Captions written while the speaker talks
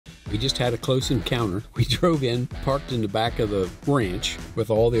We just had a close encounter. We drove in, parked in the back of the ranch with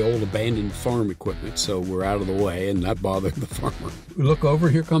all the old abandoned farm equipment, so we're out of the way and not bothering the farmer. We look over,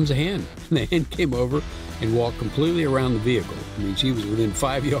 here comes a hen. And the hen came over and walked completely around the vehicle. I mean, she was within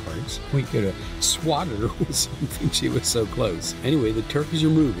 5 yards. We could have swatted her with something. She was so close. Anyway, the turkeys are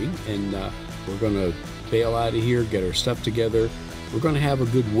moving, and we're going to bail out of here, get our stuff together. We're going to have a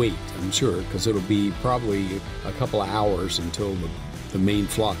good wait, I'm sure, because it'll be probably a couple of hours until the main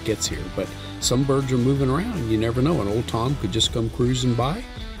flock gets here. But some birds are moving around, and you never know. An old Tom could just come cruising by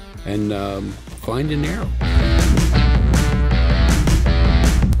and find an arrow.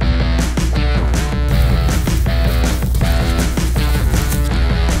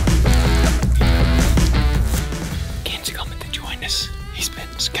 Ken's coming to join us. He's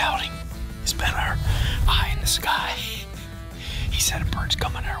been scouting. He's been our eye in the sky. He said a bird's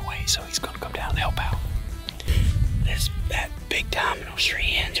coming our way, so he's going to come down and help out. That big Tom and those 3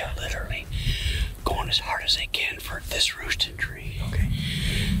 hens are literally going as hard as they can for this roosting tree. Okay.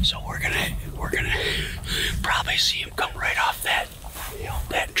 So we're gonna probably see him come right off that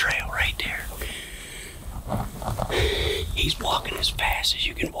trail right there. Okay. He's walking as fast as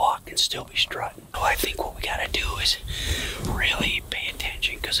you can walk and still be strutting. So I think what we gotta do is really pay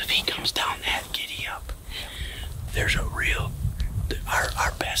attention, because if he comes down that giddy up, there's a real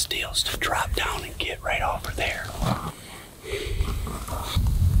our best deal is to drop down and get right over there.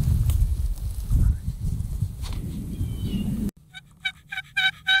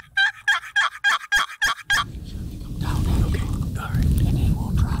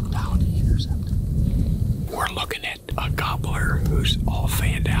 We're looking at a gobbler who's all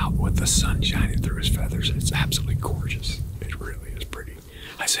fanned out with the sun shining through his feathers. It's absolutely gorgeous. It really is pretty.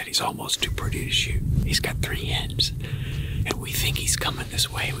 I said he's almost too pretty to shoot. He's got 3 hens, and we think he's coming this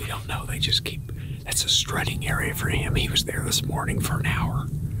way. We don't know. They just keep... That's a strutting area for him. He was there this morning for an hour,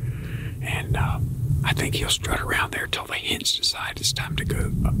 and I think he'll strut around there till the hens decide it's time to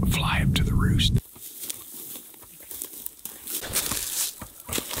go fly up to the roost.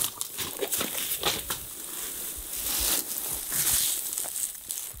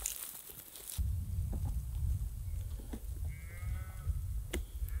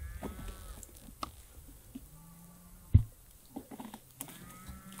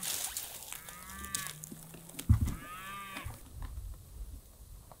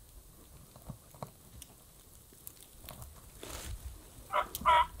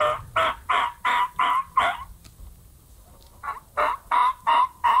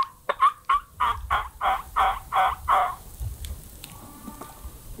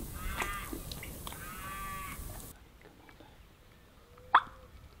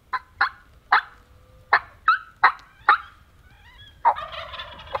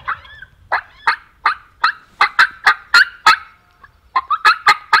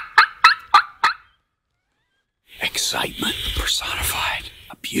 Excitement personified.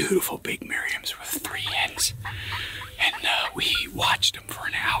 A beautiful big Merriam's with 3 hens. And we watched them for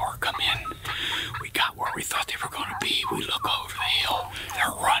an hour come in. We got where we thought they were going to be. We look over the hill. They're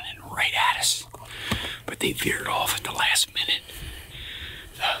running right at us. But they veered off at the last minute.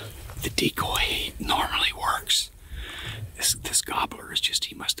 The decoy normally works. This gobbler is just,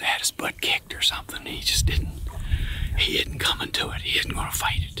 he must have had his butt kicked or something. He just didn't. He isn't coming to it. He isn't going to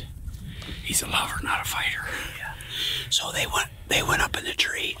fight it. He's a lover, not a fighter. Yeah. So they went up in the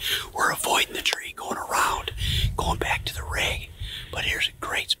tree. We're avoiding the tree, going around, going back to the rig. But here's a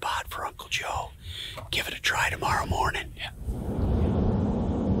great spot for Uncle Joe. Give it a try tomorrow morning. Yeah.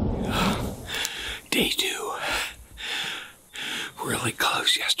 Day 2. Really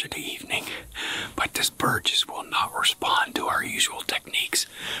close yesterday evening, but this bird just will not respond to our usual techniques.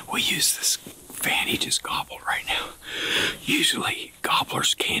 We use this fan, he just gobbled right now. Usually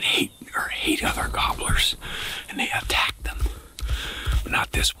gobblers can't hate other gobblers, and they attack them. But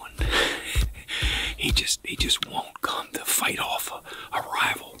not this one. He just won't come to fight off a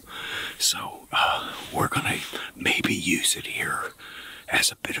rival. So we're gonna maybe use it here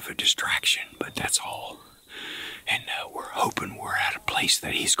as a bit of a distraction, but that's all. And we're hoping we're at a place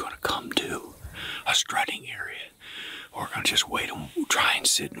that he's going to come to, a strutting area. We're going to just wait and try and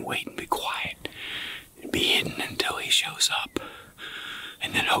sit and wait and be quiet and be hidden until he shows up,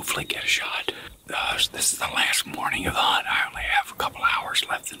 and then hopefully get a shot. This is the last morning of the hunt. I only have a couple hours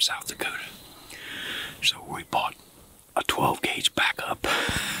left in South Dakota. So we bought a 12 gauge backup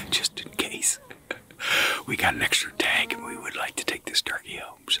just in case. We got an extra tag and we would like to take this turkey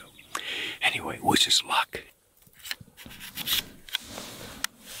home. So anyway, wish us luck.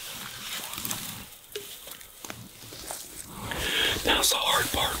 Now's the hard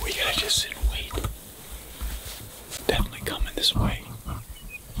part. We gotta just sit and wait. Definitely coming this way.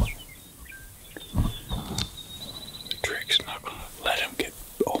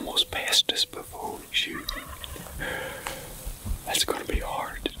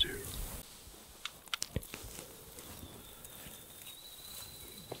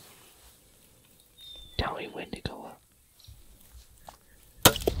 me when to go up.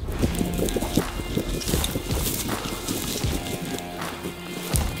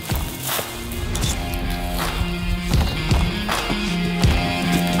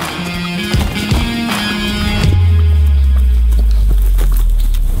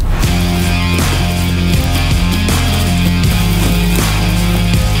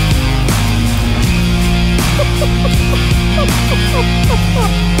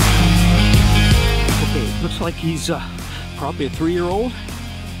 Okay, looks like he's probably a 3-year-old.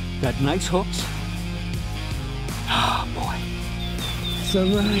 Got nice hooks. Oh boy.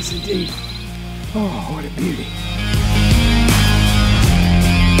 Sunrise indeed. Oh, what a beauty.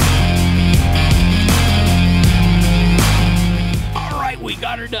 All right, we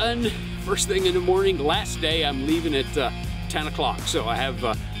got her done. First thing in the morning. Last day, I'm leaving at 10 o'clock. So I have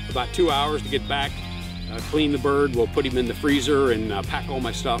about 2 hours to get back. Clean the bird, we'll put him in the freezer and pack all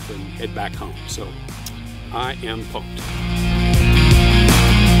my stuff and head back home. So I am pumped.